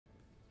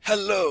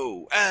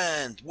Hello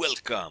and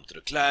welcome to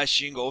the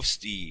Clashing of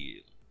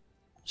Steel.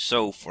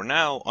 So for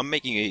now I'm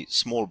making a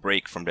small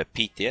break from the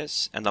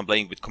PTS and I'm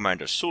playing with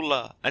Commander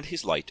Sulla and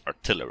his light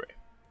artillery.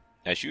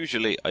 As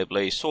usually I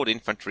play sword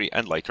infantry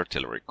and light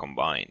artillery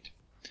combined.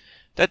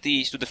 That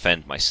is to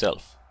defend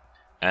myself.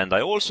 And I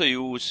also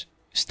use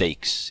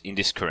stakes in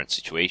this current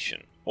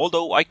situation,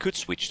 although I could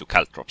switch to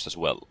caltrops as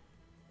well.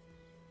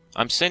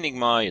 I'm sending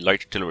my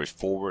light artillery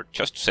forward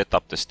just to set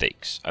up the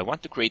stakes. I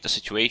want to create a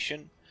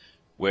situation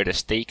where the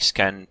stakes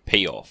can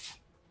pay off.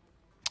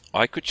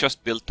 I could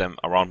just build them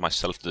around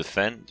myself to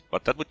defend,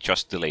 but that would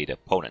just delay the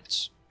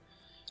opponents.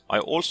 I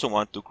also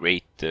want to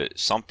create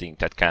something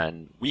that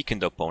can weaken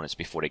the opponents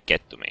before they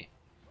get to me.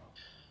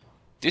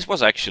 This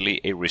was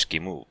actually a risky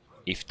move.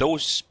 If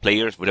those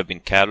players would have been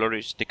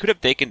cavalries, they could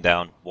have taken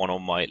down one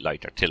of my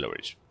light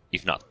artilleries,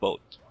 if not both.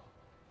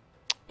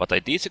 But I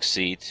did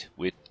succeed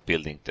with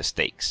building the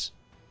stakes.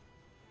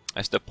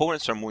 As the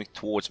opponents are moving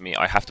towards me,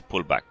 I have to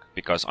pull back,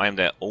 because I am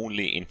the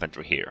only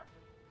infantry here.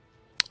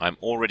 I'm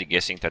already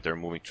guessing that they're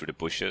moving through the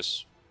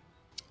bushes.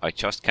 I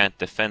just can't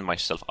defend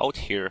myself out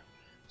here,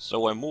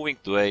 so I'm moving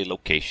to a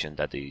location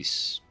that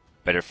is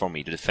better for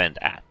me to defend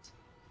at.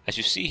 As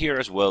you see here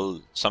as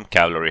well, some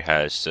cavalry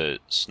has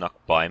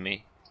snuck by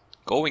me,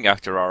 going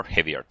after our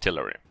heavy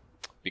artillery.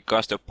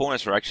 Because the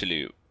opponents are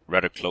actually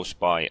rather close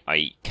by,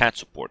 I can't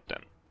support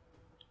them.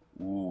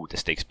 Ooh, the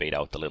stakes paid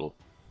out a little.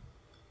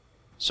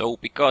 So,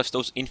 because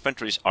those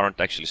infantries aren't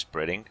actually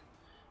spreading,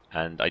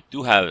 and I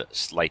do have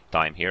slight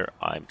time here,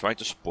 I'm trying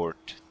to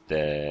support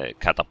the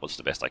catapults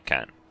the best I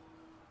can.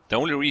 The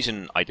only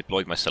reason I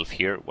deployed myself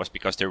here was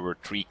because there were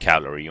 3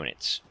 cavalry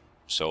units,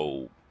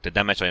 so the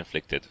damage I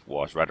inflicted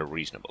was rather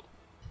reasonable.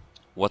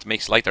 What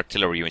makes light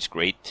artillery units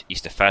great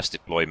is the fast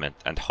deployment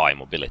and high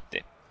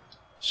mobility.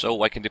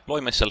 So I can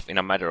deploy myself in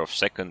a matter of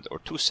second or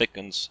 2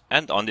 seconds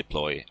and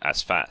undeploy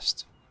as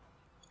fast.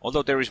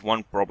 Although there is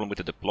one problem with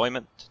the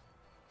deployment.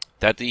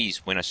 That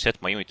is when I set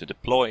my unit to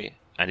deploy,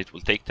 and it will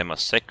take them a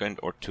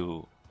second or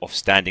 2 of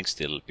standing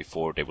still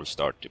before they will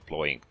start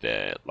deploying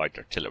the light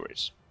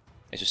artilleries.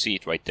 As you see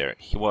it right there,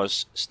 he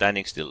was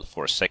standing still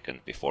for a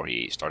second before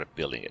he started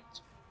building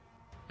it.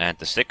 And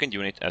the second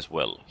unit as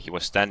well, he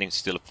was standing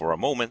still for a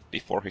moment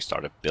before he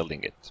started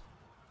building it.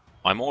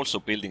 I'm also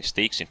building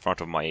stakes in front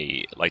of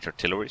my light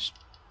artilleries,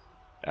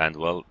 and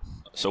well,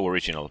 so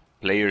original.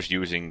 Players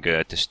using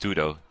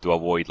Testudo to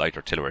avoid light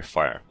artillery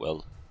fire,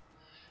 well,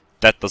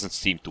 that doesn't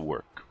seem to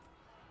work.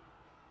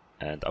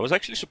 And I was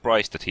actually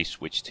surprised that he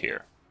switched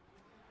here.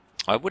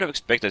 I would have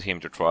expected him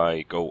to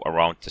try go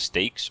around the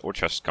stakes or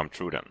just come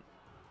through them,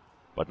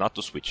 but not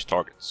to switch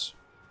targets.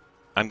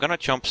 I'm gonna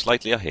jump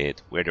slightly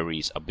ahead where there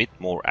is a bit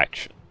more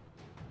action.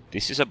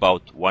 This is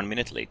about 1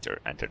 minute later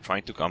and they're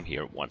trying to come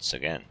here once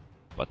again,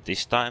 but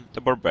this time the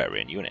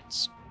barbarian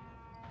units.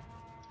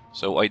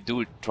 So I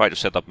do try to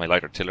set up my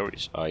light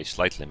artilleries, I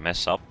slightly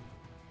mess up,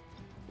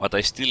 but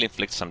I still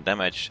inflict some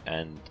damage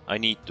and I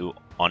need to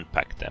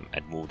unpack them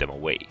and move them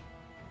away.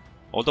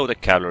 Although the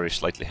cavalry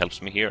slightly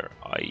helps me here,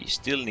 I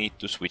still need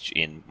to switch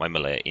in my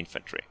melee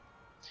infantry.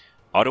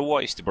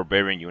 Otherwise the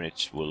barbarian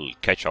units will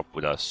catch up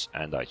with us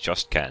and I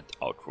just can't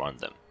outrun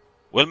them.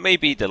 Well,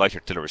 maybe the light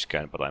artilleries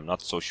can, but I'm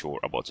not so sure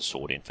about the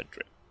sword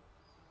infantry.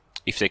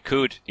 If they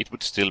could, it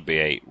would still be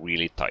a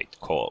really tight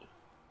call.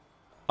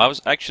 I was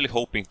actually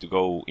hoping to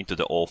go into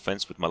the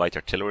offense with my light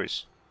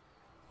artilleries,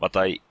 but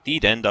I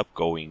did end up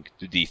going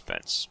to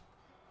defense.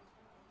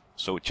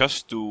 So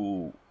just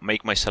to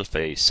make myself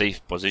a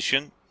safe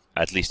position,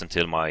 at least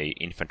until my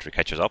infantry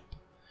catches up,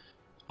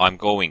 I'm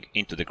going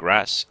into the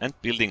grass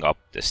and building up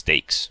the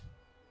stakes.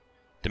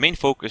 The main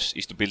focus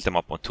is to build them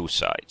up on 2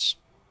 sides.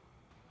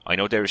 I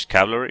know there is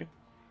cavalry,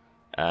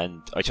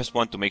 and I just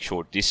want to make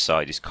sure this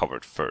side is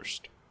covered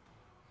first.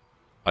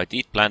 I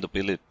did plan to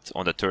build it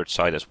on the 3rd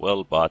side as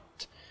well,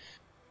 but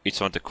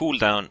it's on the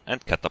cooldown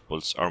and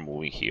catapults are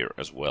moving here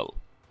as well.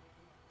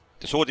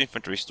 The sword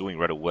infantry is doing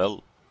rather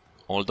well,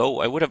 although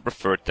I would have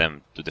preferred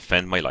them to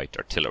defend my light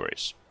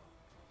artilleries.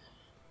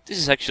 This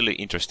is actually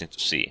interesting to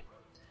see.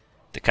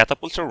 The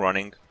catapults are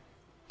running,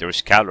 there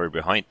is cavalry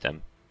behind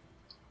them.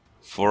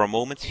 For a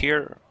moment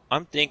here,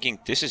 I'm thinking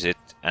this is it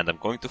and I'm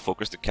going to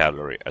focus the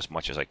cavalry as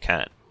much as I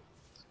can.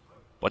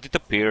 But it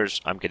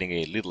appears I'm getting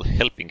a little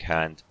helping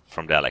hand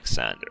from the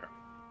Alexander.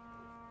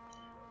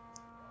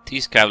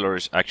 These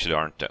cavalries actually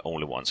aren't the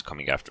only ones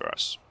coming after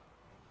us.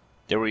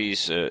 There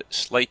is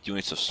slight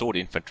units of sword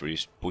infantry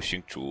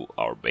pushing through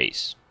our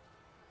base.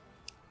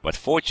 But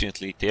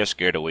fortunately they are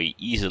scared away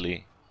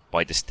easily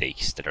by the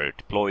stakes that are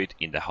deployed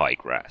in the high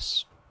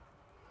grass.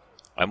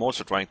 I'm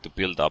also trying to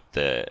build up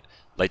the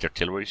light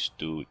artilleries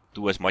to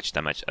do as much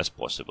damage as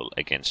possible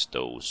against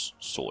those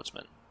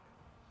swordsmen.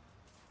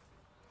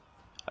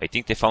 I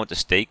think they found the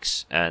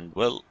stakes and,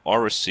 well,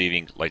 are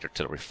receiving light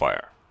artillery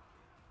fire.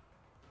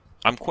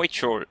 I'm quite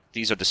sure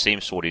these are the same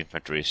sword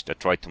infantries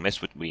that tried to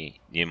mess with me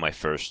near my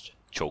first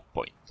choke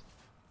point.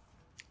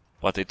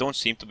 But they don't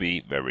seem to be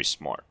very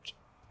smart.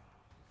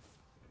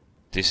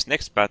 This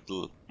next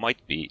battle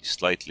might be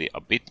slightly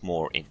a bit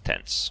more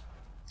intense.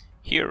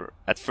 Here,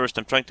 at first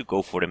I'm trying to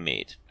go for the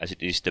mid, as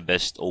it is the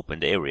best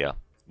opened area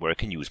where I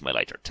can use my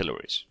light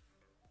artilleries.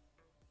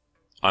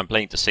 I'm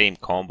playing the same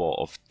combo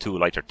of 2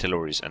 light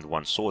artilleries and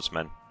 1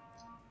 swordsman.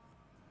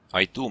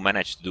 I do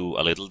manage to do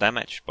a little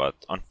damage, but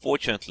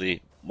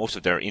unfortunately most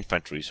of their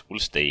infantries will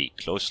stay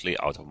closely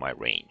out of my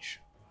range.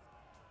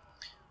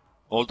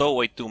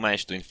 Although I do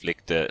manage to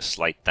inflict a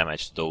slight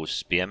damage to those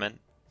spearmen,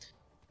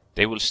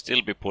 they will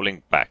still be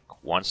pulling back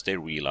once they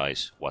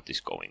realize what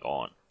is going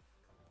on.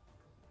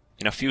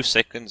 In a few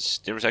seconds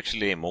there is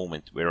actually a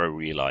moment where I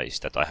realize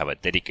that I have a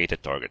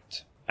dedicated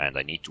target and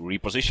I need to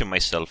reposition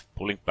myself,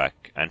 pulling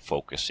back and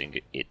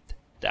focusing it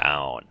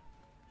down.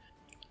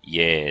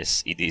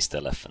 Yes, it is the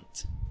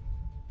elephant.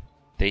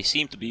 They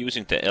seem to be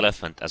using the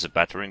elephant as a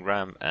battering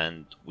ram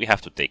and we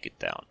have to take it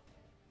down.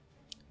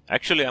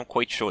 Actually, I'm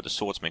quite sure the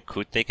swordsman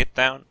could take it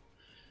down,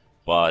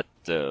 but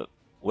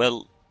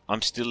well,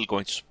 I'm still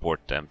going to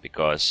support them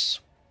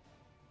because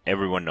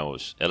everyone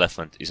knows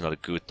elephant is not a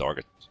good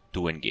target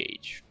to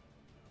engage.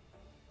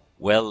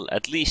 Well,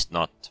 at least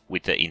not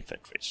with the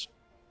infantries.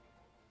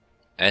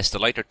 As the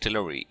light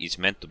artillery is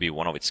meant to be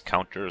one of its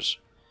counters,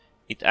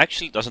 it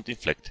actually doesn't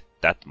inflict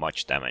that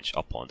much damage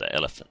upon the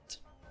elephant,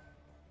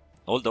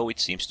 although it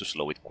seems to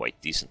slow it quite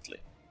decently.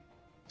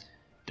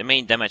 The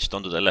main damage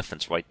done to the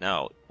elephants right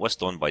now was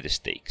done by the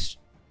stakes.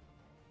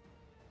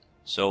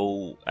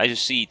 So, as you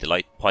see, the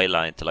light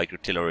pila and the light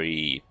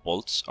artillery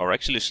bolts are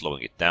actually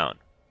slowing it down.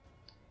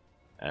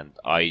 And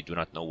I do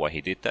not know why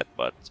he did that,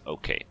 but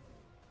okay.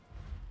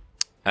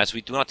 As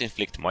we do not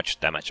inflict much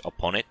damage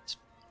upon it,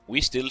 we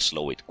still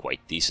slow it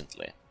quite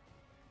decently.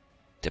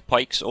 The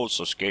pikes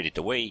also scared it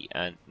away,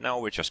 and now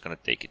we're just gonna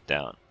take it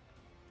down.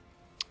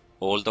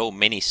 Although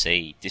many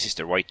say this is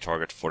the right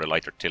target for the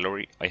light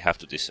artillery, I have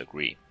to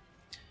disagree.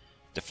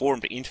 The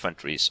formed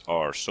infantries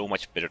are so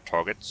much better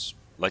targets,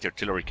 light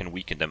artillery can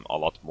weaken them a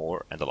lot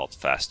more and a lot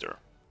faster.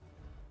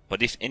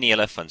 But if any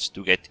elephants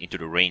do get into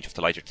the range of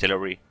the light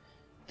artillery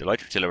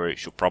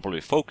should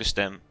probably focus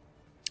them,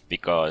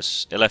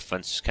 because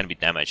elephants can be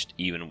damaged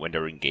even when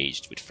they're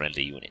engaged with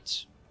friendly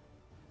units.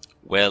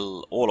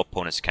 Well, all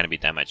opponents can be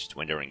damaged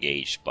when they're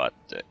engaged, but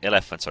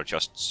elephants are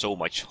just so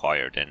much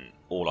higher than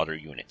all other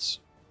units.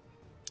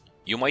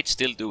 You might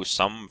still do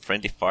some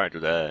friendly fire to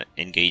the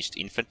engaged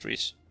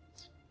infantries,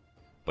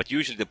 but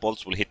usually the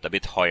bolts will hit a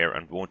bit higher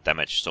and won't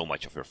damage so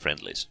much of your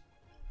friendlies.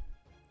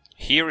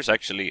 Here is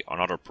actually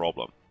another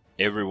problem.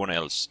 Everyone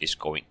else is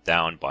going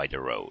down by the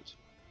road.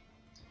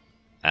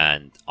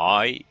 And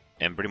I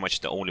am pretty much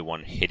the only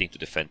one heading to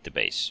defend the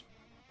base.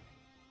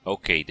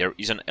 Okay, there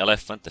is an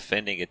elephant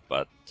defending it,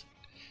 but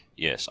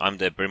yes, I'm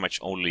the pretty much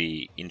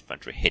only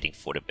infantry heading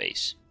for the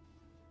base.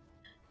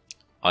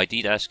 I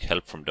did ask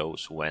help from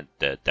those who went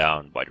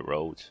down by the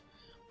road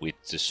with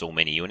so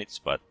many units,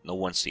 but no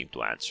one seemed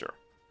to answer.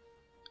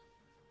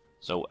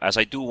 So, as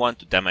I do want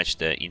to damage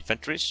the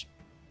infantries,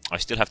 I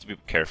still have to be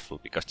careful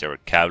because there are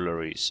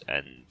cavalries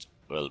and,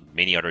 well,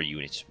 many other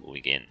units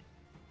moving in.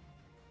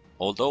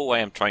 Although I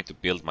am trying to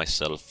build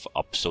myself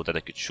up so that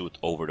I could shoot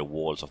over the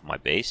walls of my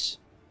base,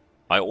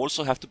 I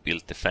also have to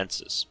build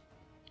defenses.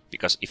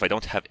 Because if I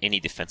don't have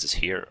any defenses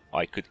here,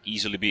 I could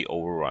easily be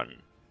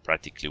overrun,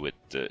 practically with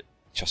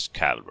just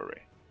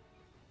cavalry.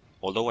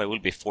 Although I will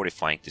be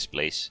fortifying this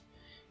place,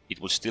 it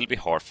will still be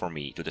hard for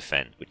me to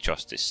defend with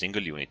just a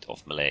single unit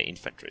of melee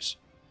infantries,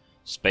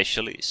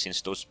 especially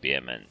since those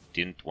spearmen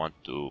didn't want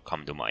to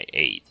come to my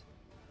aid.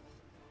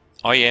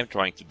 I am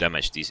trying to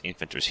damage these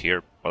infantries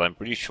here, but I'm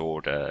pretty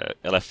sure the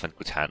elephant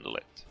could handle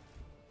it.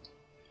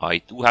 I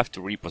do have to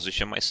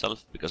reposition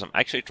myself because I'm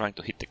actually trying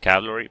to hit the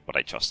cavalry, but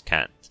I just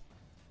can't.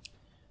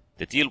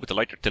 The deal with the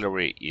light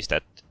artillery is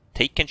that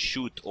they can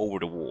shoot over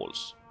the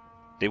walls.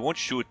 They won't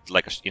shoot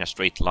like in a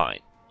straight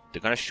line,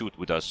 they're gonna shoot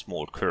with a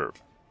small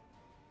curve.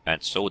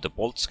 And so the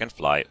bolts can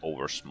fly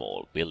over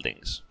small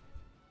buildings.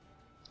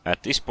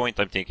 At this point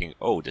I'm thinking,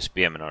 oh, the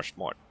spearmen are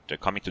smart, they're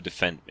coming to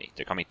defend me,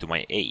 they're coming to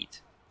my aid.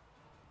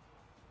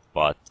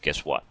 But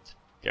guess what?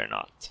 They're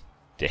not.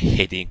 They're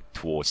heading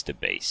towards the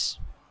base.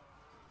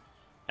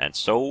 And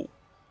so,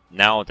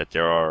 now that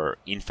there are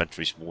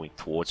infantries moving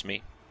towards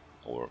me,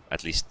 or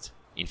at least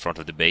in front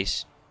of the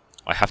base,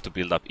 I have to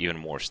build up even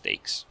more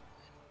stakes.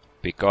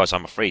 Because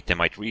I'm afraid they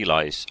might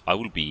realize I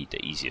will be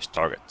the easiest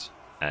target,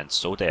 and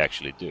so they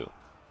actually do.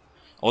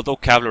 Although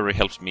cavalry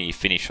helps me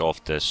finish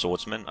off the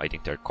swordsmen, I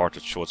think they're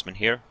cartridge swordsmen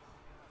here,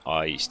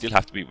 I still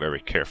have to be very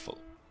careful.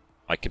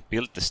 I can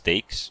build the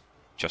stakes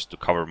just to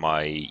cover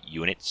my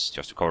units,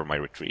 just to cover my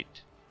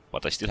retreat,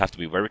 but I still have to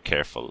be very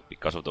careful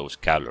because of those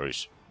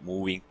cavalries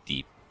moving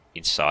deep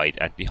inside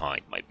and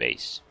behind my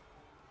base.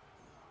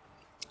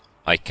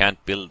 I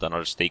can't build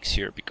another stakes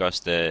here because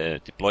the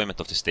deployment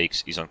of the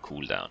stakes is on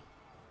cooldown.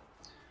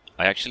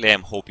 I actually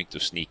am hoping to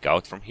sneak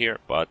out from here,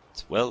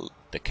 but, well,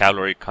 the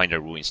cavalry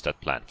kinda ruins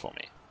that plan for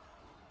me.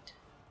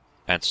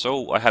 And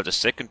so I have the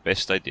second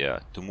best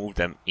idea to move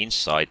them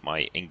inside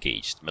my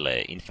engaged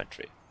melee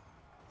infantry.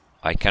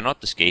 I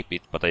cannot escape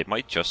it, but I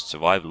might just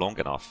survive long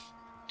enough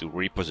to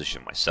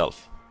reposition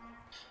myself.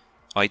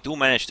 I do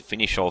manage to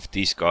finish off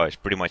these guys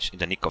pretty much in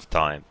the nick of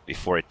time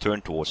before I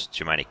turn towards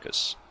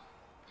Germanicus.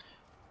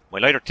 My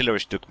light artillery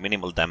took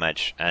minimal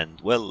damage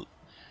and, well,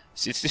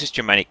 since this is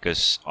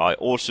Germanicus, I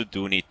also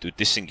do need to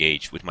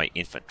disengage with my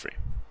infantry.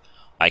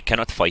 I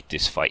cannot fight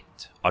this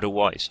fight,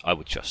 otherwise I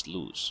would just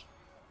lose.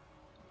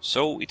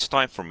 So it's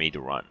time for me to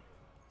run.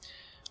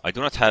 I do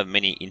not have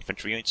many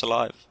infantry units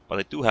alive, but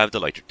I do have the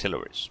light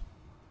artilleries.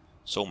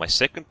 So my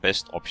second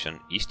best option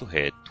is to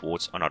head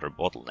towards another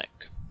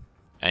bottleneck.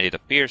 And it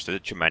appears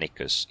that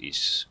Germanicus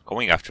is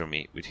going after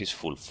me with his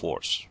full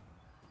force.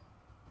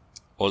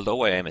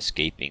 Although I am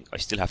escaping, I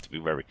still have to be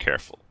very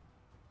careful.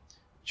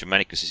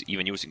 Germanicus is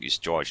even using his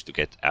charge to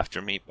get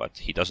after me, but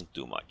he doesn't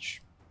do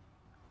much.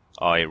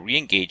 I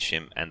re-engage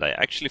him, and I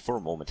actually for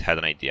a moment had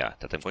an idea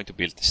that I'm going to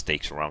build the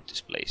stakes around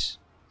this place,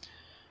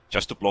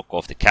 just to block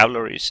off the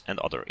cavalries and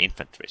other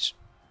infantries.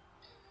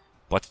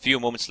 But few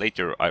moments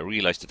later I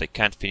realized that I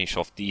can't finish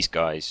off these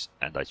guys,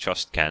 and I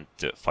just can't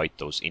fight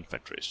those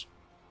infantries.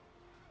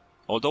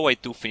 Although I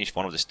do finish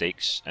one of the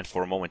stakes, and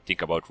for a moment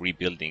think about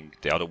rebuilding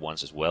the other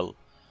ones as well,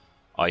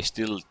 I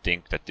still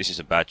think that this is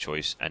a bad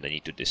choice and I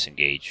need to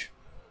disengage.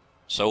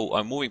 So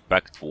I'm moving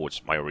back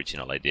towards my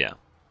original idea,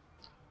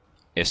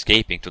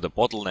 escaping to the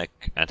bottleneck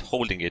and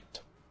holding it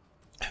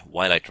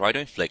while I try to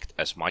inflict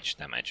as much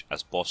damage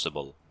as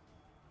possible.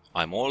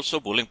 I'm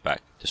also pulling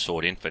back the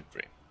sword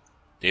infantry.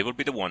 They will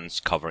be the ones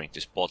covering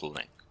this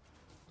bottleneck.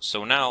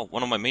 So now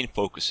one of my main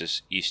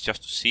focuses is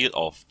just to seal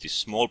off this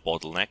small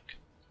bottleneck,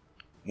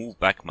 move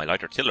back my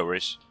light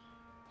artilleries,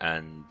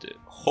 and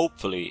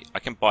hopefully I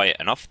can buy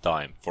enough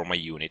time for my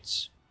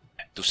units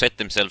to set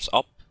themselves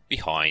up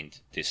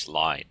behind this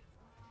line.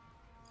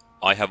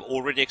 I have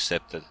already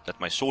accepted that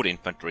my sword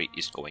infantry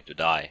is going to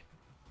die,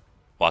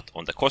 but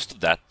on the cost of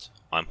that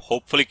I'm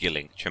hopefully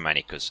killing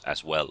Germanicus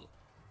as well.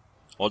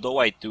 Although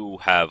I do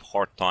have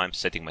hard time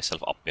setting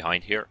myself up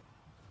behind here,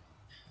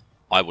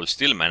 I will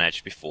still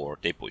manage before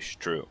they push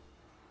through.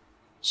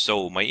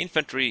 So my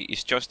infantry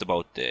is just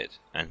about dead,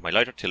 and my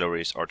light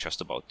artilleries are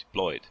just about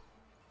deployed.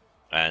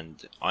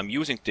 And I'm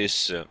using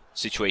this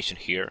situation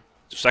here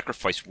to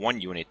sacrifice one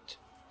unit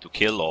to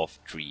kill off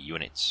 3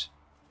 units.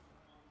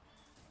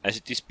 As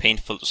it is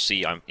painful to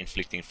see I'm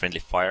inflicting friendly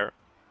fire,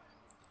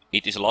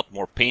 it is a lot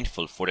more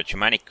painful for the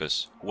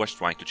Germanicus who was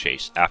trying to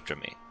chase after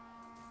me.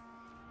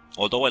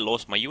 Although I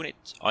lost my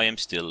unit, I am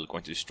still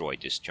going to destroy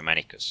this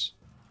Germanicus.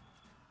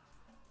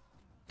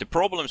 The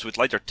problems with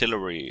light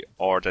artillery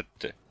are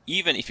that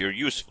even if you're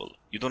useful,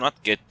 you do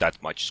not get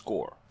that much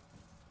score.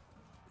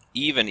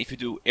 Even if you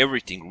do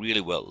everything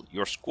really well,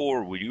 your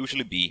score will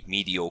usually be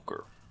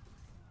mediocre.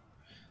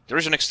 There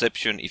is an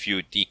exception if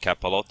you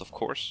decap a lot, of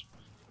course,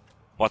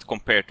 but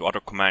compared to other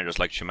commanders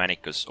like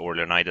Germanicus or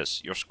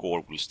Leonidas, your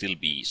score will still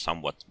be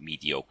somewhat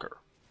mediocre.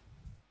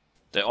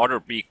 The other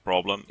big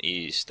problem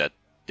is that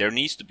there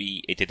needs to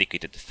be a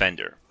dedicated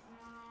defender.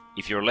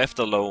 If you're left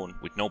alone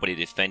with nobody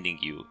defending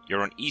you,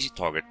 you're an easy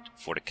target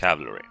for the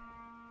cavalry.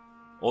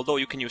 Although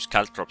you can use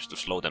caltrops to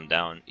slow them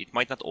down, it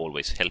might not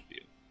always help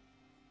you.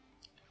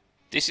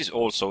 This is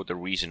also the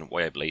reason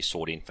why I play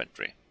sword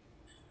infantry.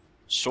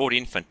 Sword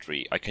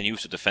infantry I can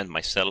use to defend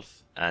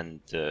myself, and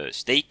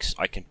stakes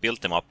I can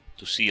build them up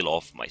to seal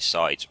off my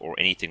sides or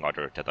anything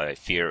other that I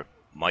fear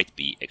might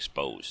be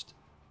exposed.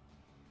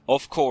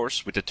 Of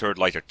course, with the third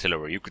light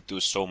artillery you could do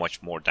so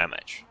much more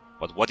damage,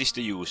 but what is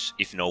the use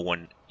if no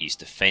one is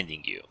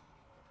defending you?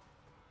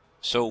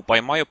 So,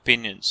 by my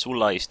opinion,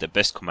 Sulla is the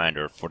best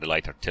commander for the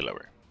light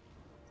artillery.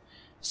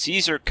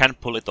 Caesar can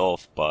pull it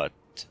off, but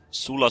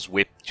Sulla's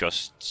whip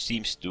just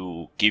seems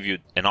to give you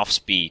enough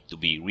speed to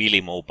be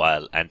really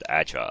mobile and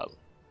agile.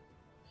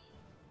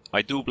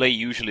 I do play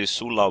usually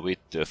Sulla with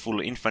full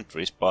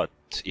infantries, but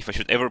if I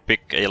should ever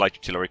pick a light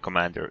artillery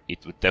commander,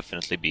 it would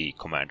definitely be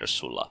Commander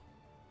Sulla.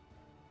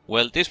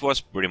 Well, this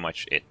was pretty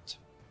much it.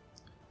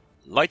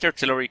 Light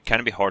artillery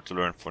can be hard to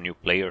learn for new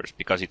players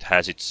because it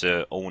has its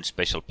own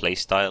special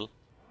playstyle,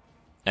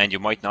 and you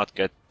might not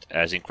get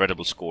as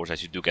incredible scores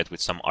as you do get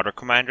with some other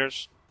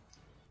commanders,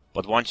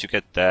 but once you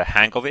get the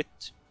hang of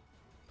it,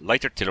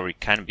 light artillery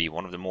can be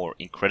one of the more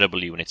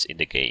incredible units in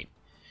the game.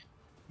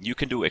 You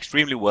can do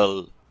extremely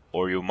well,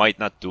 or you might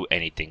not do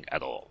anything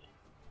at all.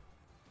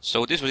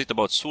 So this was it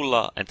about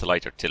Sulla and the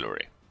light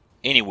artillery.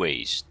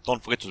 Anyways,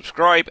 don't forget to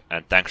subscribe,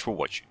 and thanks for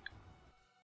watching.